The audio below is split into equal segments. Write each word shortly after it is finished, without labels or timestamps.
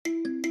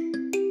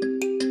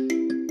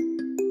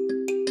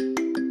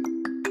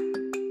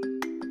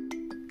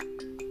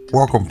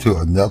Welcome to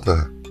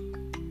another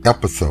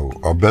episode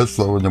of Best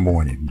Slow in the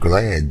Morning.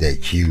 Glad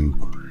that you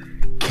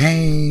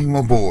came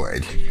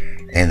aboard,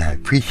 and I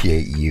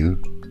appreciate you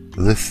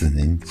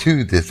listening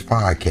to this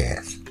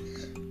podcast.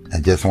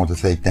 I just want to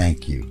say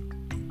thank you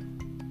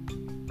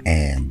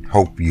and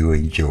hope you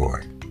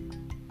enjoy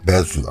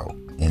Beslow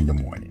in the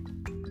Morning.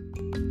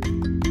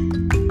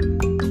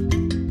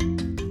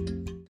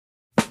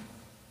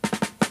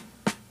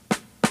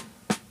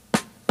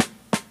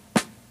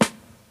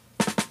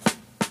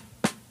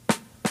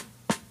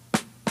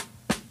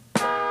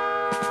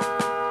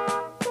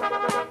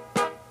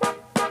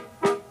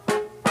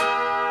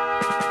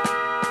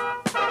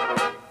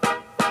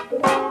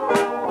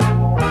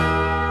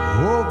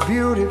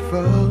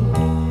 Beautiful,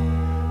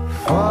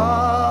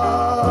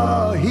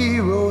 for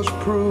heroes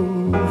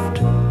proved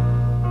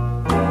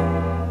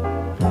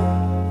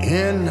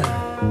in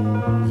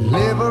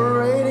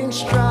liberating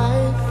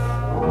strife.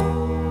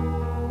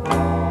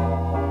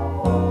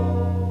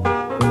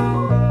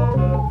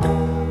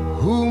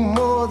 Who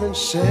more than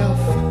self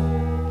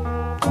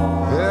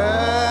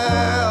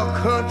their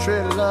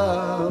country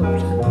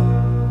loved,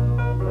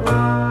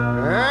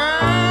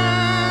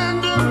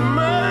 and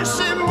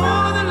mercy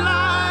more than life.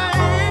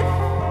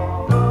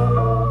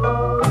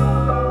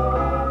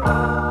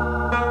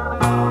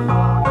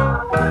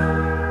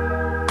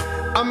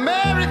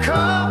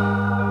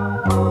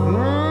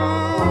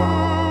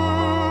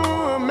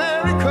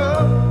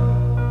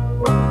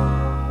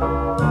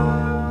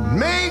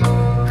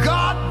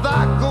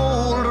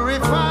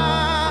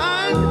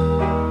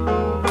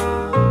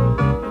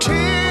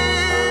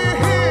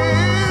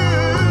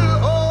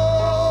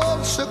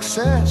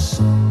 Success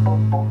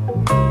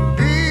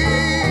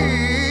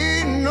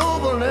be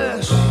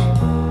nobleness,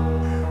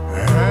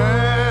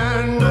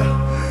 and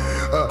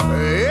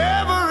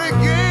ever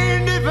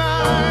again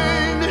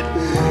divine.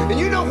 And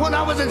you know, when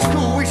I was in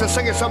school, we used to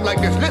sing it something like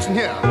this. Listen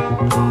here.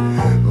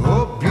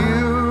 Oh,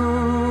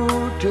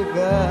 beautiful,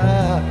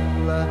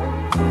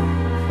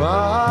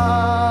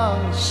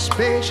 far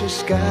spacious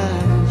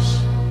skies,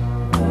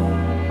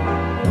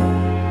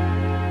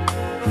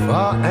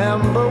 far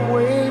amber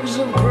waves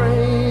of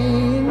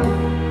grain,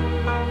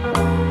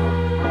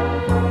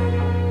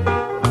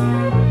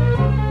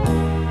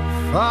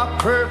 far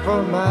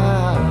purple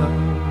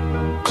mountain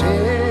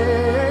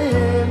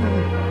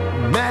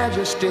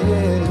majesties,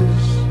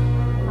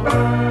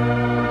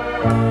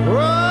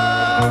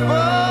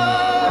 over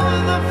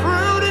the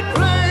fruited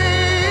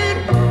plain.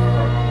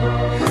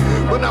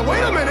 But now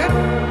wait a minute,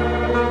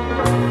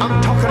 I'm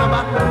talking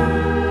about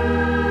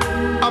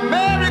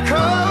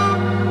America,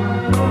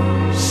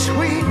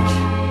 sweet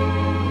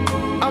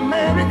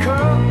America.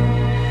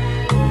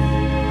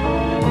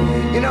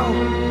 You know,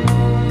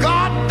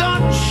 God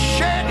done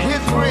shed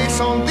his grace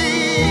on thee.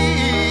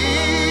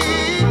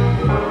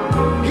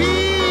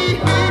 He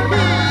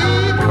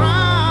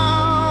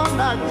crowned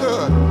our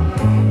good.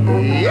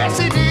 Yes,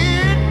 he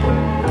did.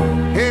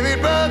 Heavy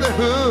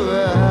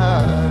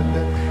brotherhood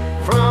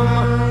from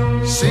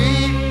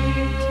sea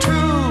to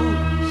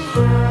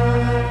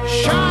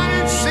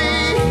shining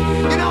sea.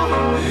 You know,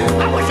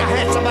 I wish I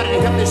had somebody to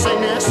help me sing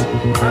this.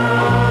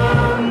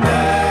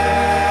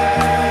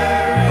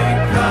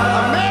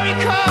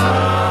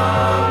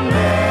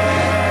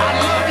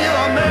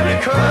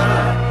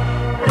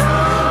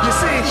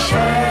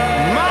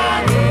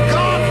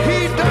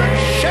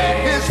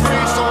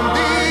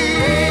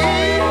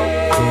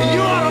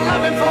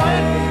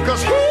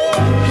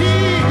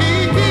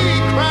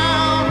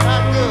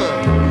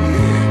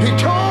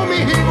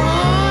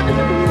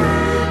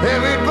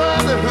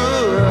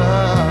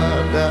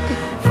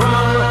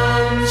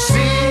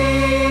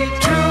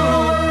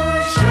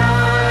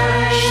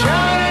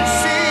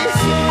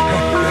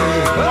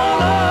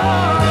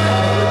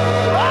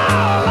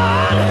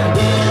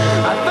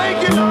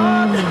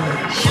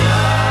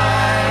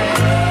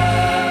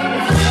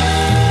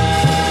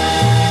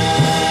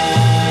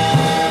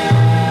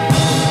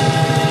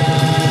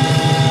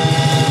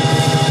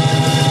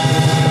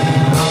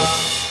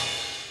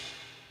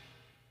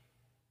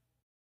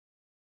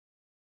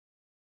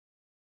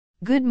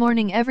 Good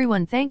morning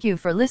everyone, thank you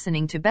for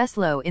listening to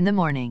Beslow in the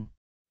Morning.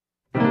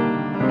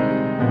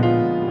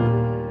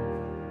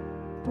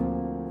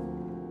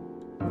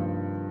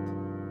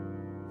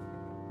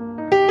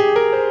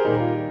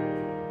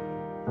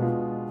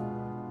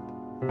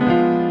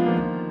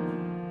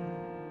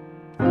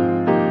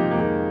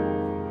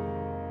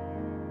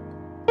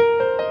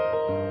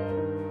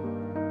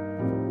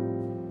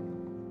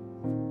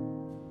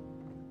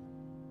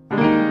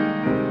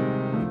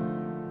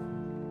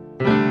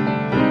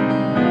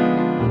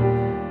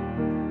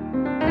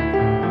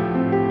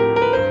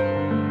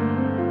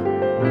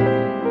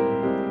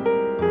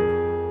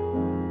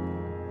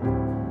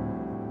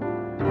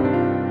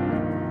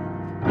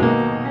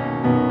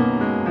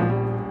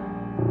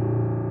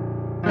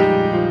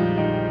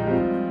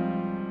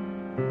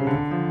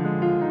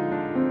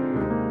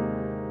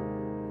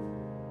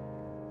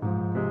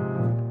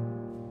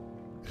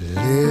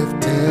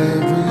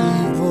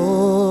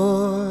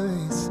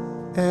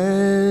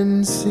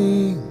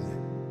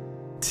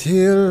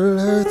 till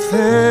earth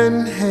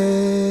and heaven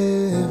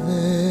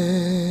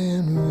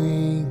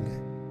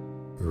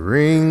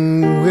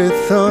ring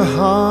with the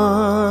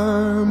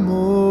harmonies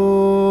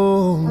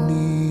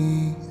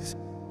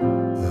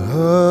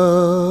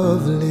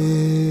of liberty.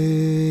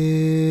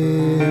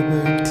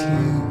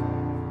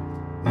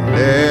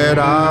 Let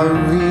our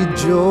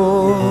rejoicing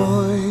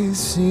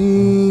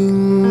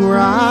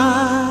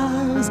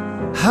rise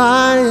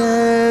high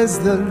as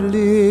the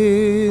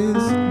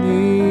listening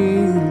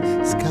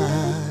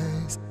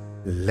skies.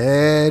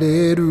 Let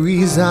it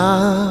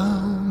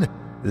resound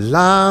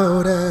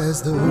loud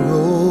as the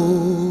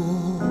rolling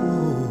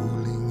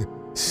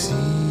sea.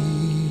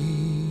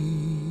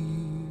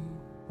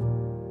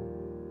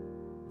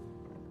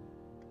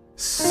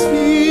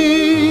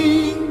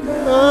 Sing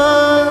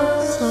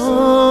a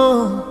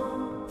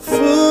song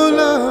full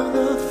of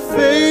the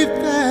faith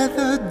that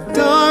the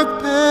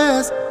dark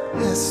past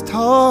has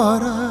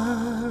taught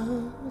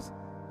us.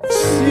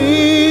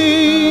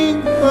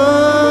 Sing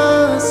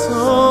a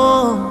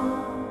song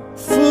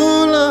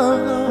full of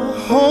the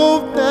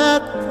hope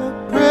that the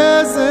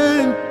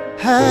present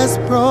has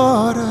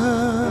brought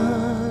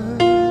us.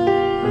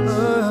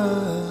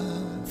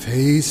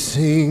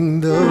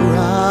 Facing the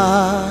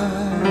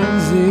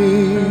rising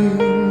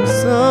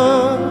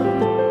sun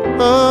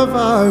of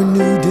our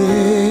new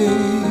day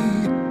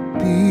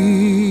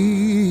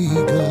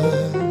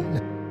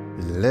begun,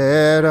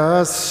 let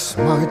us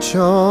march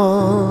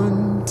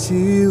on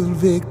till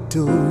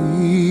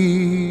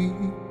victory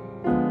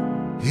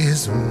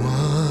is won.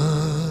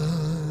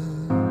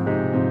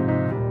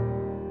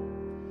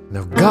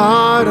 Now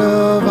God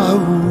of our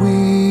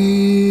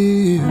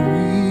wearies,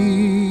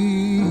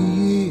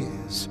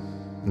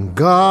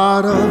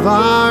 God of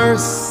our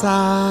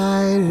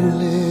silent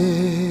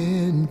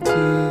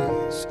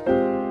tears,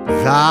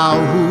 Thou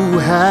who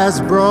has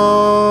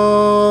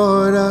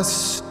brought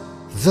us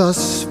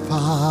thus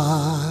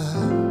far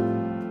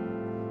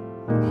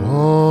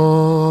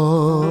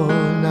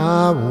on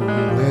our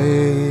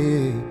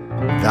way,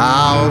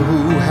 Thou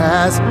who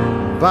hast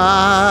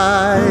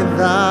by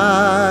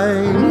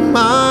Thy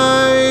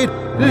might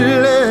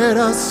led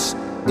us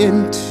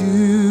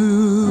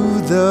into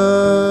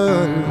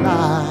the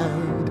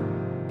light,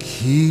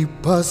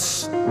 keep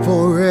us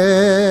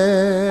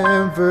forever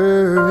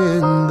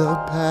in the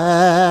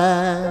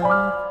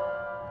path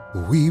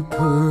we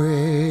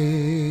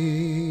pray.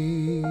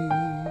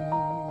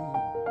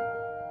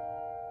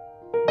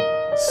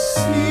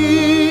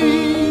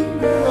 Sing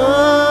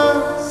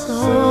a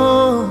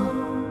song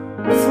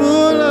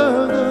full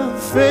of the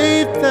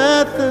faith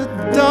that the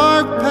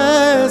dark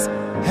past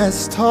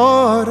has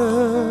taught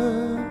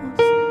us.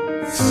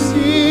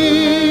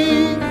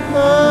 Sing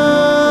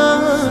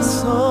a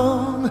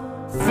song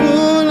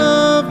full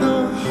of the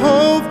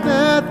hope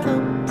that the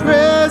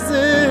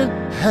present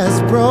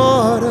has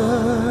brought us.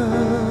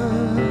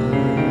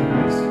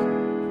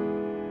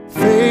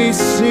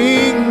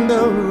 Facing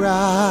the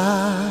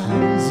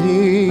rising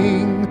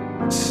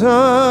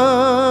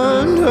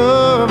sun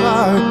of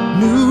our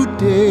new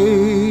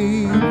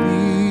day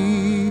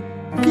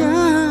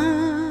begun,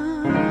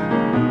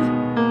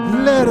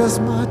 let us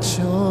march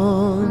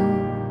on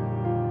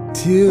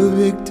till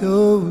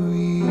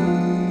victory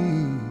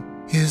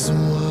is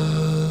won.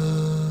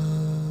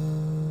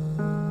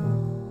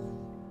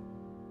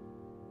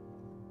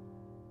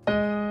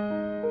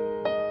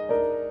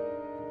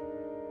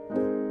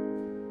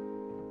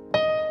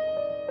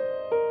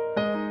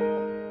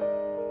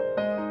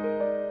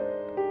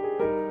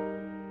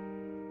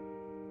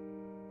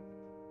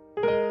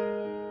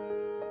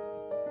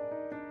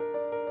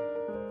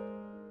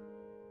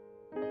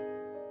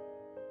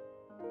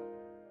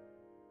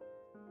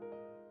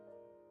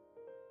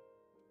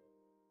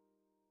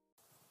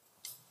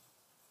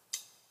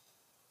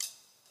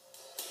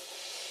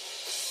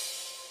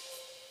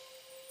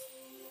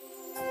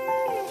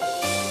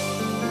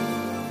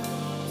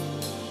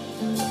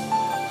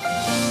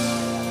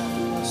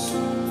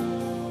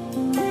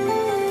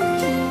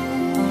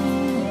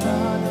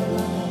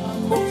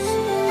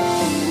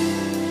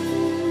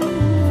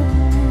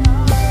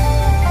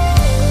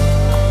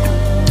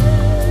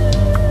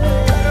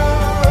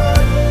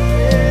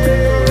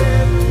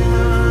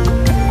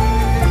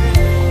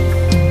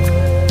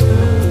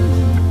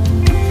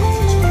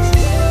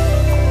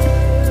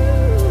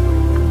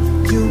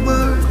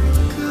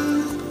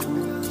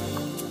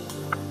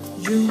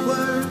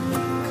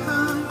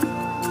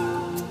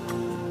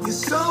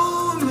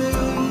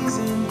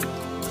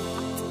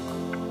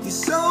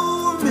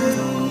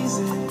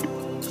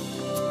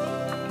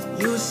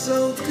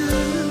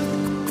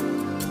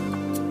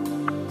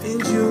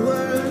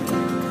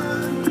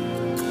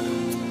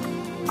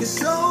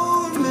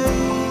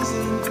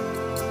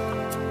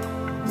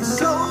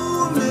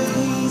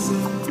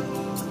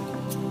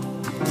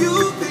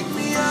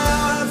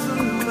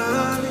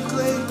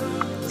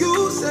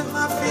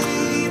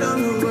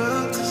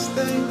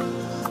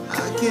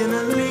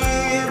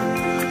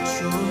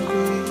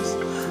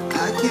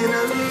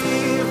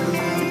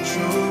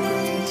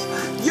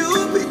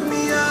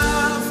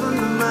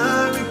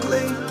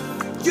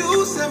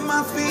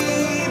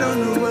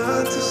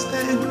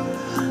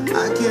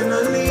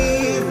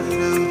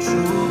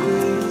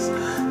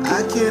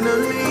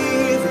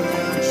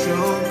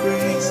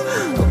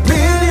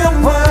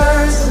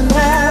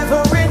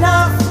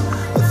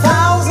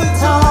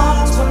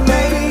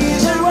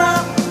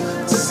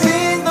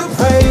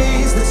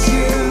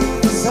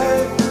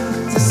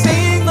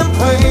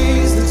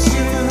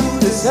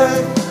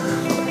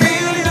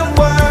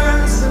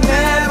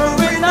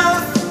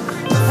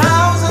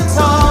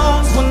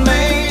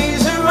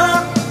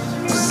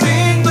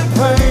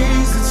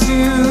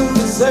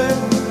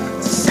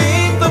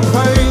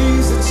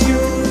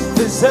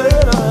 You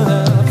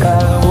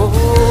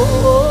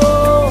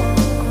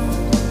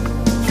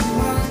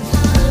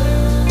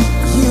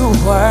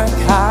were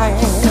kind.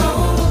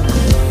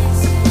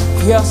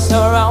 You're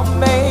so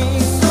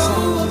amazing.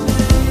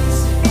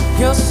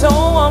 You're so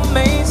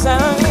amazing.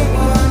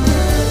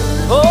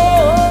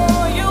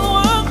 Oh, you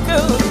were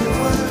good.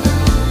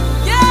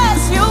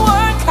 Yes, you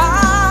were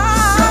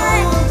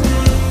kind.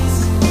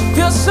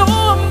 You're so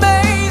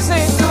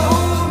amazing.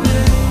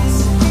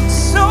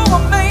 So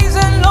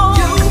amazing, Lord.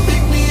 You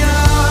pick me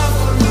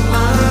up.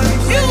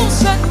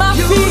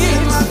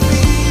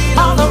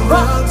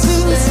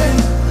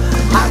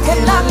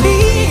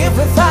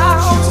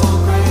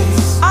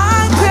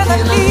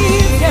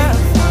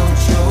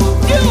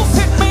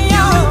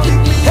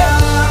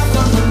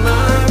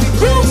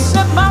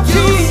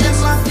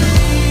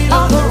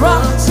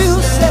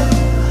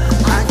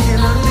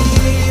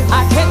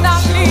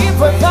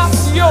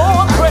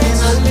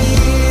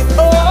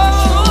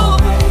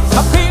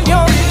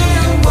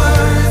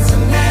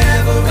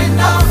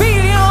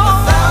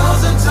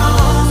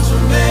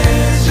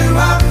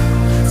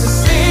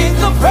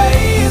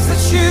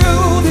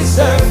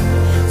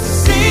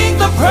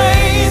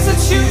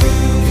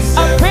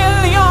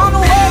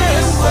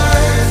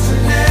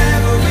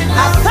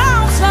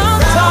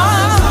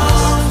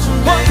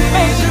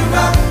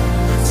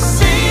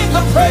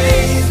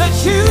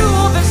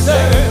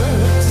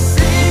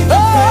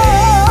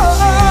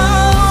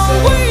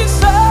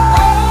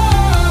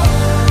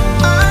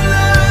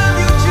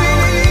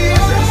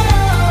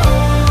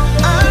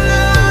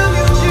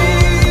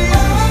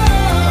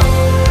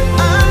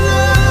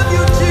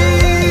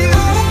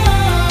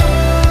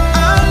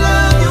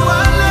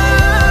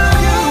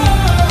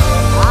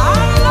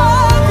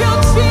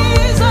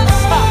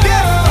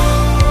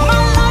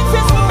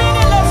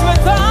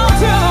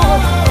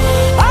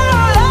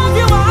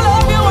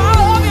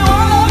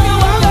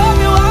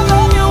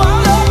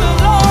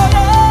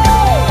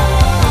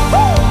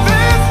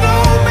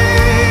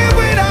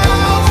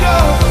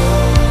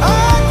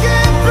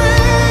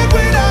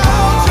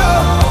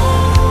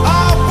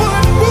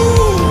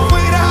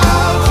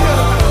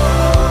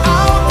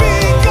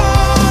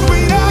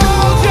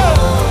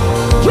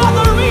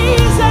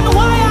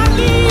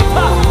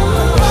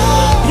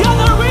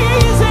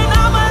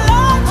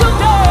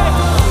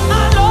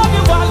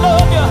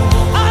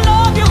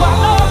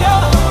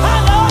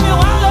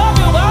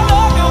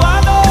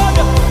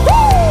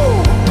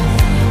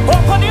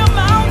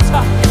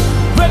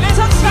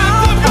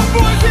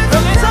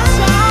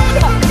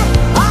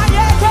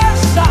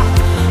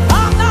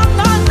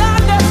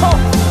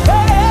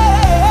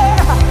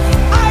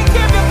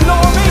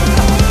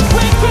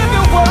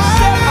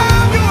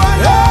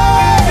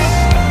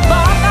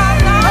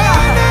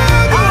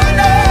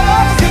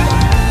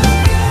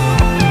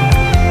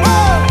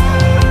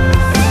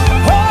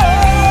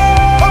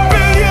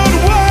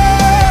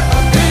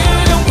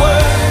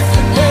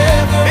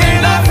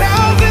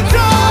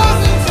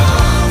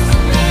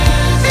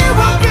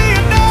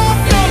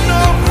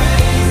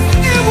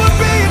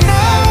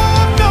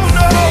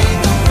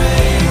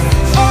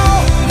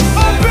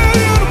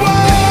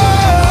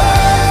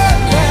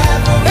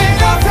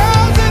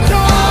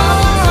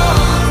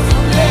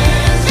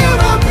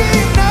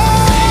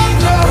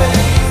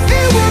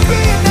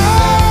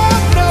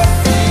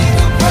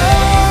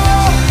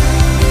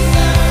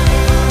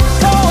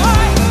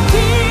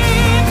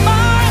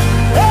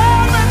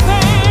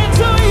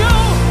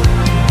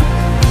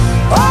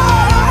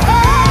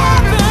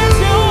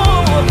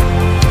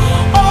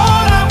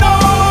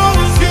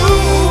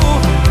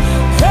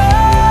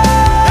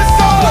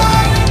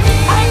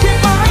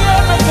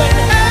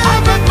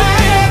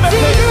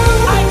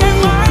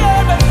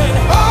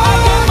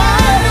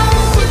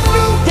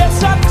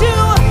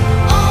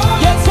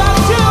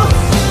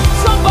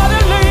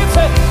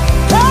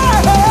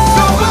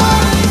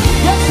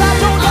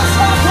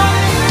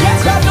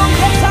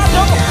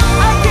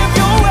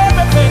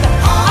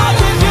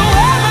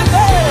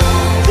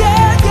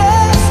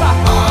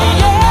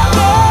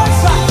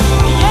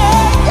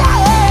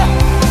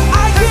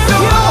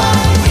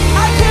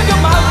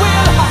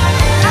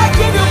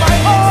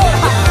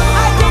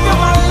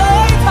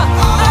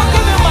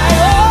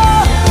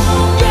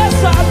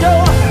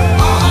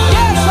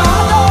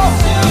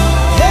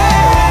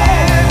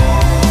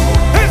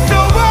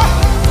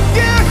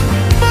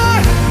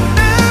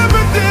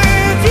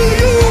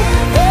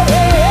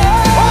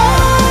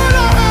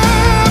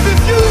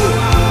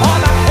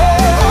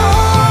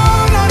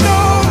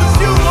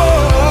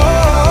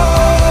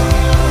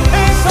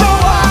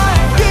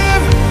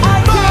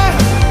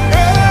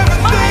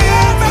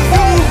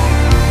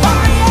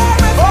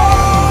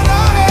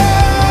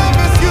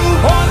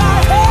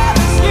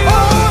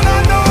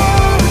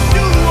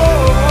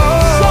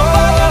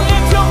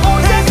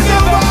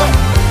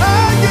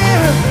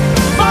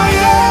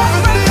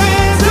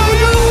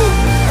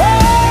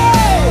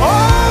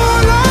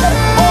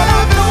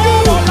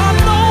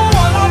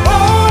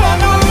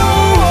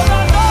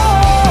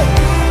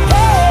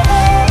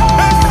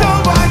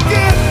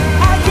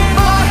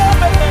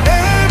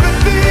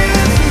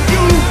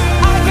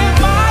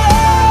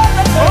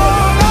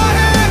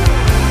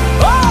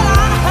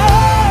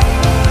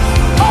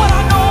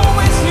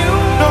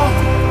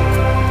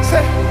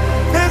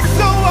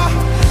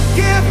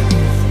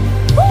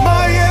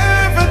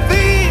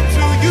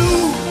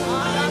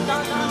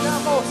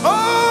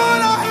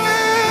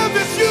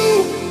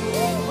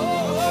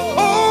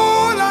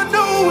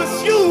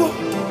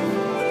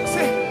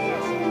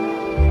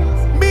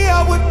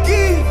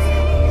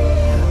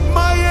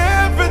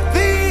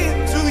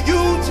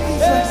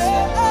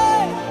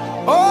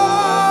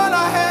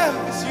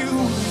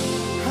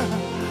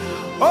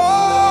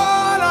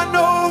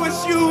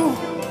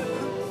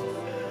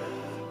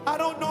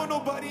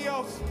 somebody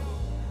else.